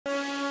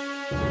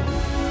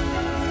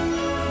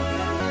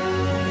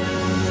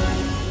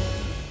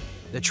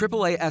The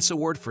AAAS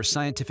Award for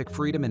Scientific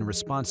Freedom and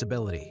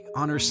Responsibility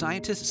honors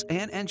scientists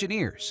and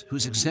engineers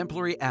whose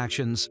exemplary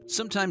actions,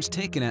 sometimes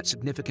taken at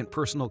significant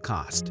personal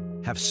cost,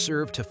 have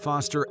served to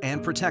foster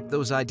and protect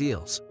those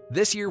ideals.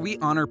 This year, we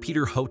honor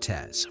Peter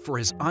Hotez for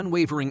his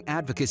unwavering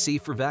advocacy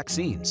for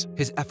vaccines,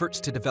 his efforts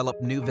to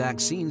develop new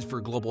vaccines for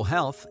global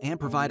health and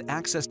provide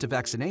access to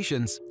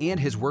vaccinations, and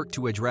his work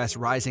to address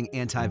rising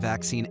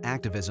anti-vaccine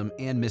activism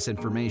and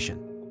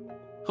misinformation.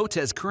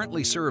 Hotez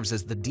currently serves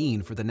as the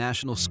Dean for the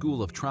National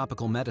School of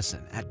Tropical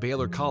Medicine at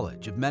Baylor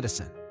College of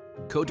Medicine,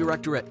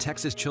 co-director at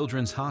Texas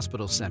Children's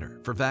Hospital Center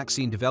for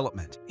Vaccine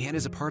Development, and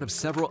is a part of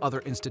several other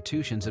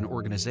institutions and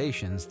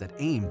organizations that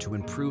aim to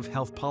improve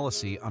health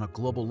policy on a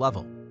global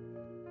level.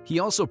 He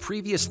also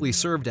previously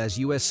served as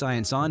U.S.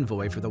 Science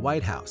Envoy for the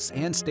White House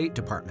and State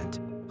Department.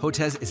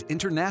 Hotez is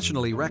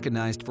internationally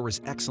recognized for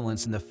his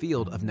excellence in the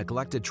field of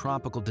neglected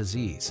tropical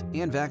disease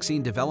and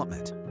vaccine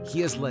development.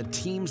 He has led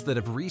teams that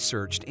have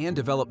researched and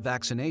developed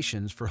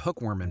vaccinations for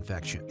hookworm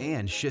infection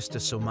and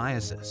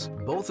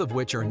schistosomiasis, both of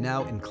which are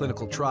now in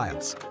clinical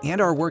trials,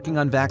 and are working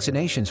on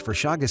vaccinations for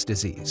Chagas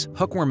disease,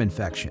 hookworm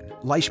infection,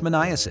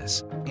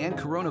 leishmaniasis, and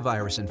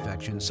coronavirus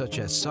infections such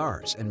as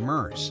SARS and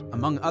MERS,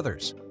 among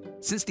others.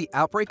 Since the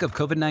outbreak of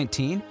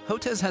COVID-19,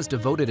 Hotez has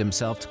devoted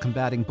himself to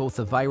combating both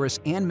the virus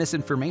and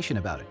misinformation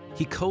about it.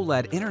 He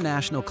co-led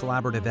international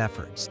collaborative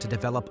efforts to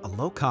develop a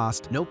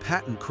low-cost,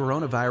 no-patent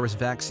coronavirus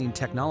vaccine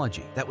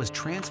technology that was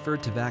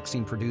transferred to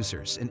vaccine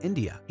producers in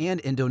India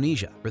and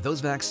Indonesia, where those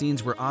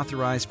vaccines were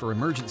authorized for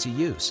emergency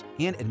use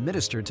and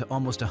administered to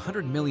almost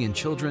 100 million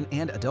children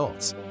and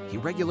adults. He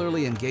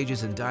regularly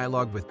engages in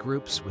dialogue with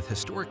groups with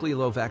historically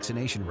low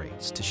vaccination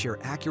rates to share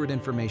accurate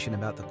information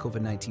about the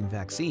COVID-19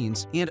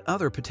 vaccines and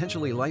other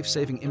potentially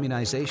life-saving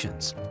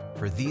immunizations.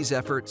 For these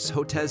efforts,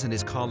 Hotez and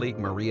his colleague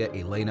Maria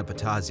Elena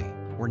Patazzi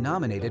were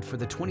nominated for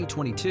the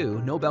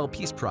 2022 Nobel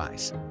Peace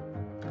Prize.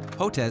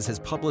 Hotez has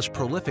published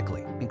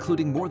prolifically,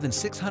 including more than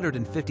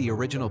 650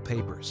 original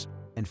papers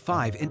and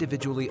 5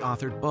 individually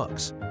authored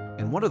books.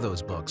 In one of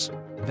those books,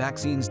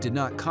 Vaccines Did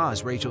Not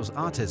Cause Rachel's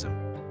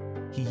Autism,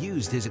 he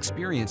used his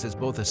experience as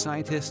both a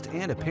scientist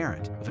and a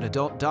parent of an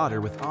adult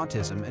daughter with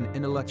autism and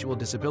intellectual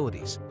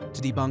disabilities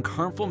to debunk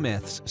harmful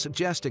myths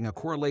suggesting a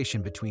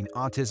correlation between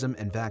autism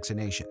and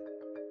vaccination.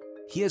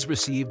 He has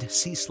received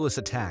ceaseless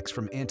attacks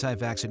from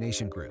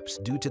anti-vaccination groups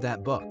due to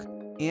that book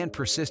and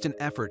persistent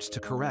efforts to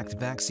correct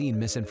vaccine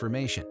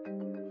misinformation.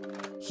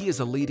 He is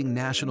a leading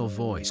national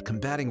voice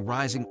combating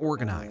rising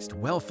organized,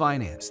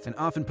 well-financed, and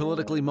often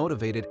politically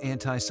motivated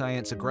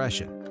anti-science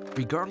aggression.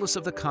 Regardless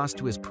of the cost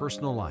to his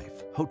personal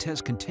life,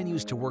 Hotez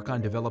continues to work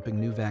on developing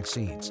new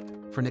vaccines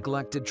for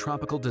neglected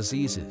tropical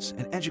diseases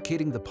and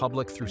educating the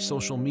public through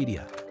social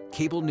media,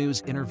 cable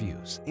news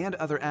interviews, and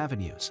other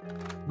avenues.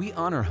 We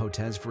honor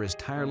Hotez for his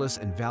tireless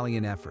and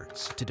valiant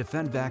efforts to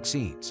defend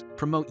vaccines,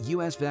 promote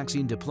U.S.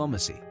 vaccine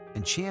diplomacy,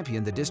 and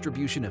champion the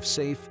distribution of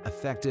safe,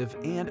 effective,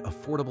 and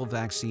affordable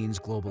vaccines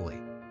globally.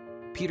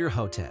 Peter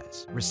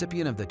Hotez,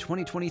 recipient of the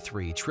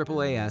 2023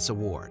 AAAS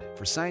Award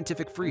for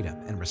Scientific Freedom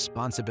and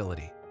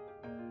Responsibility.